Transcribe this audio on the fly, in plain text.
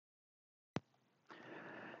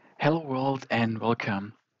Hello world and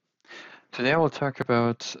welcome. Today I will talk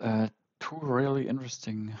about two really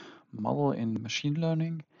interesting model in machine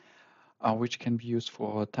learning, which can be used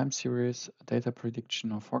for time series, data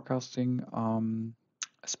prediction or forecasting.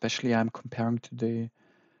 Especially I'm comparing today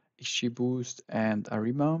XGBoost and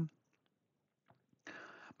ARIMA.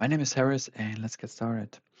 My name is Harris and let's get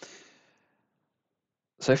started.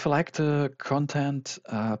 So if you like the content,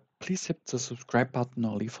 please hit the subscribe button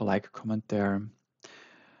or leave a like comment there.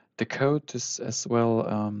 The code is as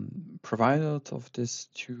well provided of these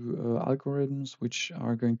two algorithms, which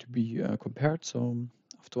are going to be compared. So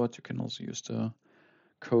afterwards, you can also use the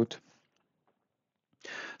code.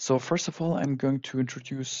 So first of all, I'm going to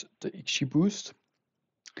introduce the XGBoost,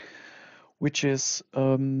 which is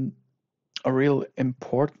a real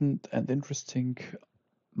important and interesting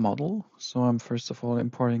model. So I'm first of all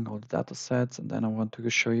importing all the data sets, and then I want to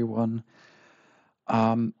show you one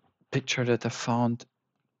picture that I found,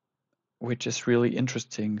 which is really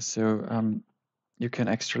interesting. So you can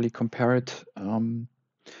actually compare it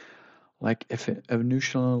like if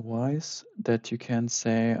evolutional wise, that you can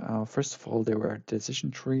say first of all there were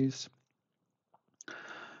decision trees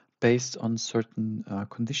based on certain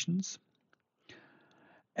conditions,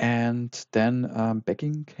 and then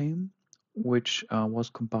bagging came, which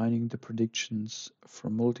was combining the predictions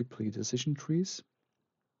from multiple decision trees,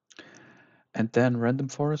 and then random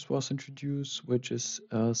forest was introduced, which is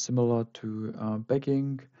similar to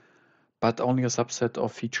bagging, but only a subset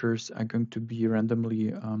of features are going to be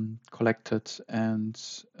randomly collected and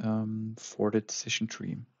for the decision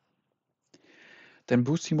tree. Then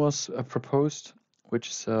boosting was proposed, which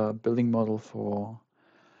is a building model for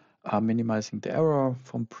minimizing the error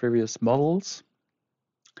from previous models.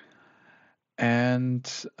 And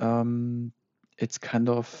it's kind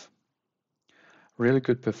of really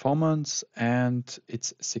good performance, and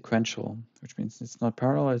it's sequential, which means it's not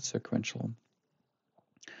parallel, it's sequential.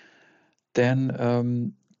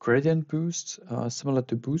 Then gradient boost, similar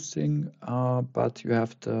to boosting, but you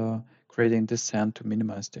have the gradient descent to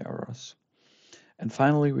minimize the errors. And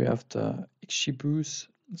finally, we have the XGBoost,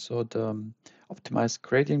 so the optimized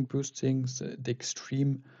gradient boosting, the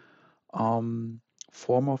extreme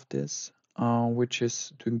form of this, which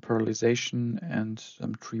is doing parallelization and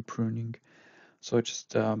some tree pruning. So it's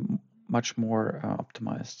just much more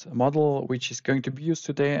optimized model, which is going to be used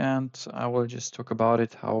today, and I will just talk about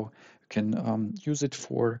it, how you can use it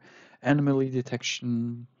for anomaly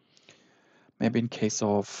detection, maybe in case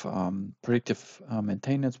of predictive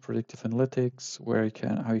maintenance, predictive analytics, where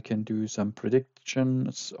how you can do some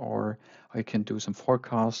predictions or how you can do some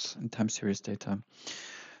forecasts in time series data.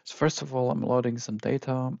 So first of all, I'm loading some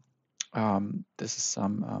data. This is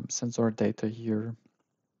some sensor data here.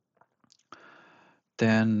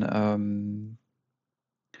 Then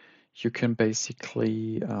you can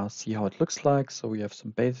basically see how it looks like. So we have some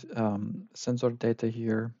base sensor data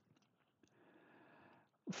here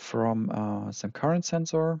from some current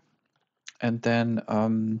sensor, and then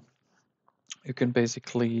you can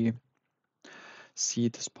basically see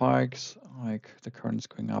the spikes, like the current is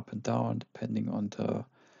going up and down depending on the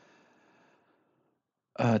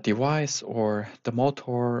device or the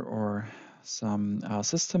motor or some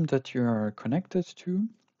system that you are connected to.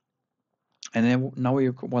 And then now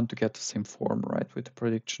you want to get the same form, right, with the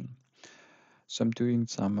prediction. So I'm doing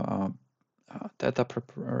some data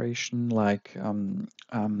preparation, like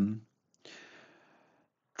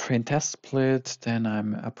train test split. Then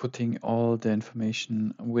I'm putting all the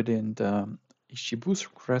information within the XGBoost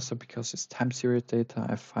regressor because it's time series data.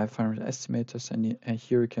 I have 500 estimators, and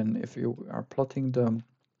here you can, if you are plotting the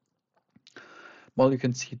model, you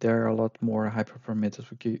can see there are a lot more hyperparameters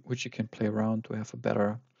which you can play around to have a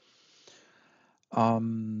better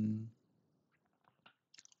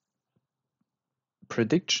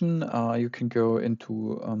prediction. You can go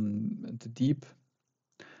into the deep.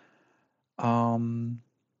 And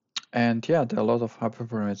yeah, there are a lot of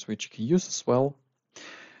hyperparameters which you can use as well.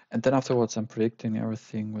 And then afterwards, I'm predicting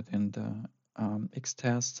everything within the X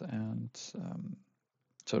test. And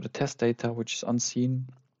so the test data, which is unseen,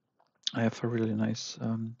 I have a really nice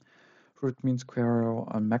root mean square error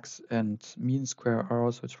on max and mean square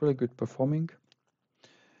error, so it's really good performing.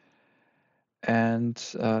 And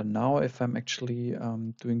now if I'm actually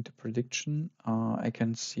doing the prediction, I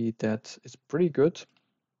can see that it's pretty good.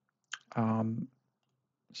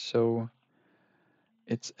 So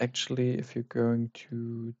it's actually, if you're going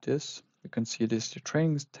to this, you can see this, the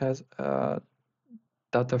training test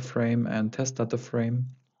data frame and test data frame.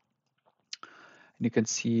 And you can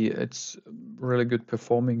see it's really good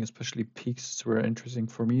performing, especially peaks. It's very interesting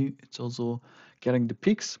for me. It's also getting the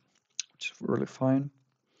peaks, which is really fine.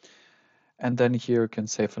 And then here you can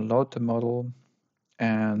save and load the model.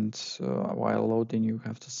 And while loading, you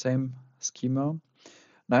have the same schema.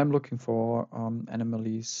 Now I'm looking for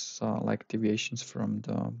anomalies like deviations from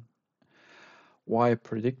the Y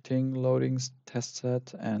predicting loadings test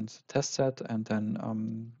set, and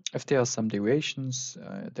then if there are some deviations,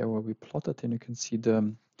 they will be plotted, and you can see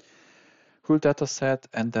the whole data set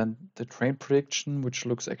and then the train prediction, which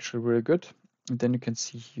looks actually really good. And then you can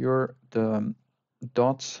see here the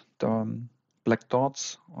dots, the black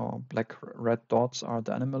dots or black red dots are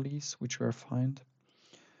the anomalies which were found.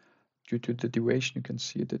 Due to the deviation, you can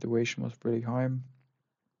see the deviation was pretty high,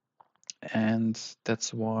 and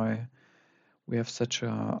that's why we have such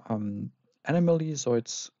a anomaly. So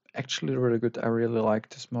it's actually really good. I really like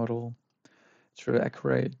this model. It's really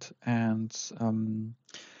accurate, and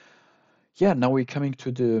yeah, now we're coming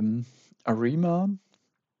to the ARIMA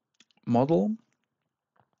model,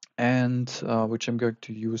 and which I'm going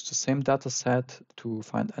to use the same data set to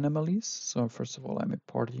find anomalies. So first of all, I'm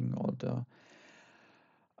importing all the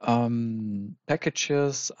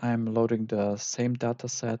packages. I'm loading the same data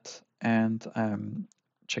set, and I'm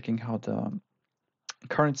checking how the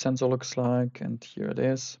current sensor looks like, and here it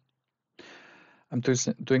is. I'm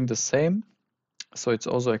doing the same. So it's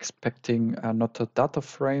also expecting not a data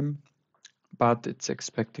frame, but it's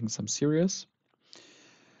expecting some series.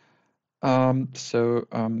 So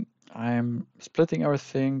I'm splitting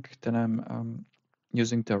everything, then I'm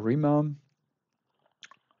using the ARIMA,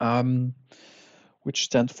 which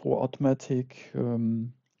stands for Automatic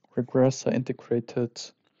Regressor Integrated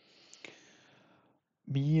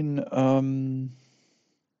Mean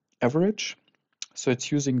Average. So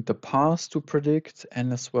it's using the past to predict,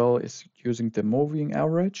 and as well is using the moving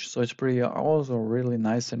average. So it's pretty also really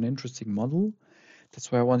nice and interesting model.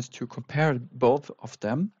 That's why I wanted to compare both of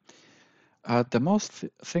them. The most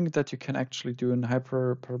thing that you can actually do in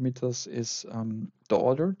hyperparameters is the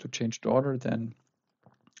order, to change the order. Then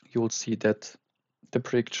you will see that the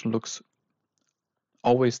prediction looks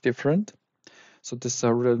always different. So this is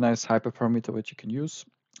a really nice hyperparameter which you can use.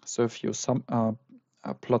 So if you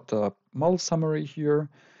plot the model summary here,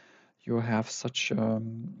 you have such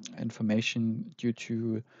information due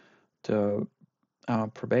to the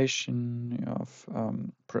probation of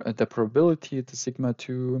the probability, the sigma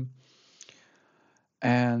 2,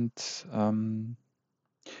 and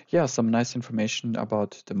yeah, some nice information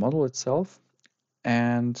about the model itself.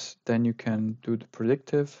 And then you can do the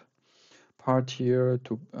predictive part here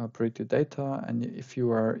to predict the data. And if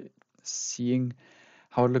you are seeing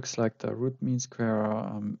how it looks like the root mean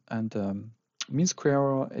square and mean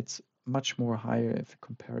square, it's much more higher if you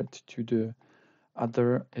compare it to the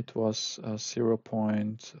other. It was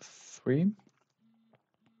 0.3.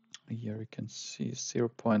 Here you can see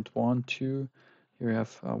 0.12. Here you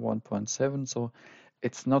have 1.7. So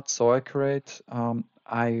it's not so accurate.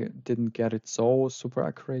 I didn't get it so super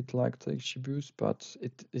accurate like the XGBoost, but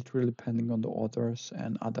it really depending on the orders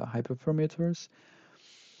and other hyperparameters.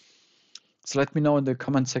 So let me know in the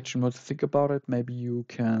comment section what you think about it. Maybe you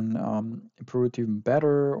can improve it even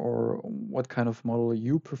better, or what kind of model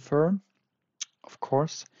you prefer, of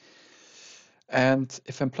course. And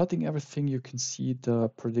if I'm plotting everything, you can see the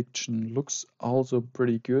prediction looks also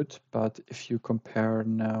pretty good. But if you compare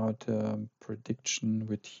now the prediction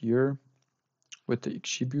with here, with the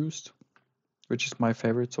XGBoost, which is my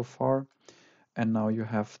favorite so far, and now you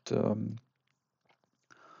have the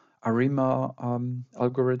ARIMA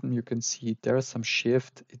algorithm, you can see there's some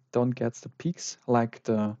shift. It don't get the peaks like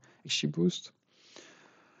the XGBoost.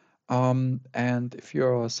 And if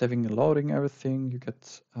you're saving and loading everything,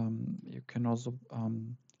 you can also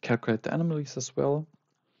calculate the anomalies as well.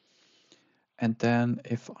 And then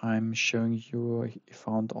if I'm showing you, I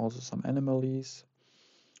found also some anomalies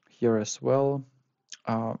here as well.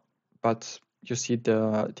 But you see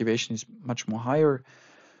the deviation is much more higher.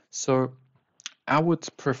 So I would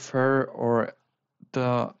prefer, or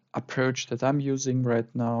the approach that I'm using right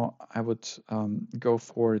now, I would go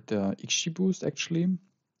for the XGBoost actually.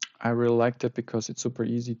 I really like that because it's super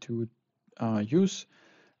easy to use.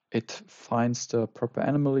 It finds the proper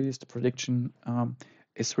anomalies, the prediction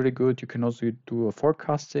is really good. You can also do a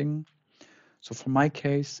forecasting. So for my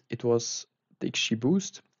case, it was the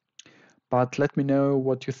XGBoost. But let me know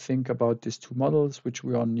what you think about these two models, which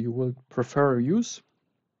one you will prefer or use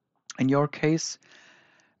in your case.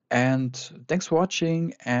 And thanks for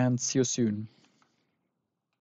watching, and see you soon.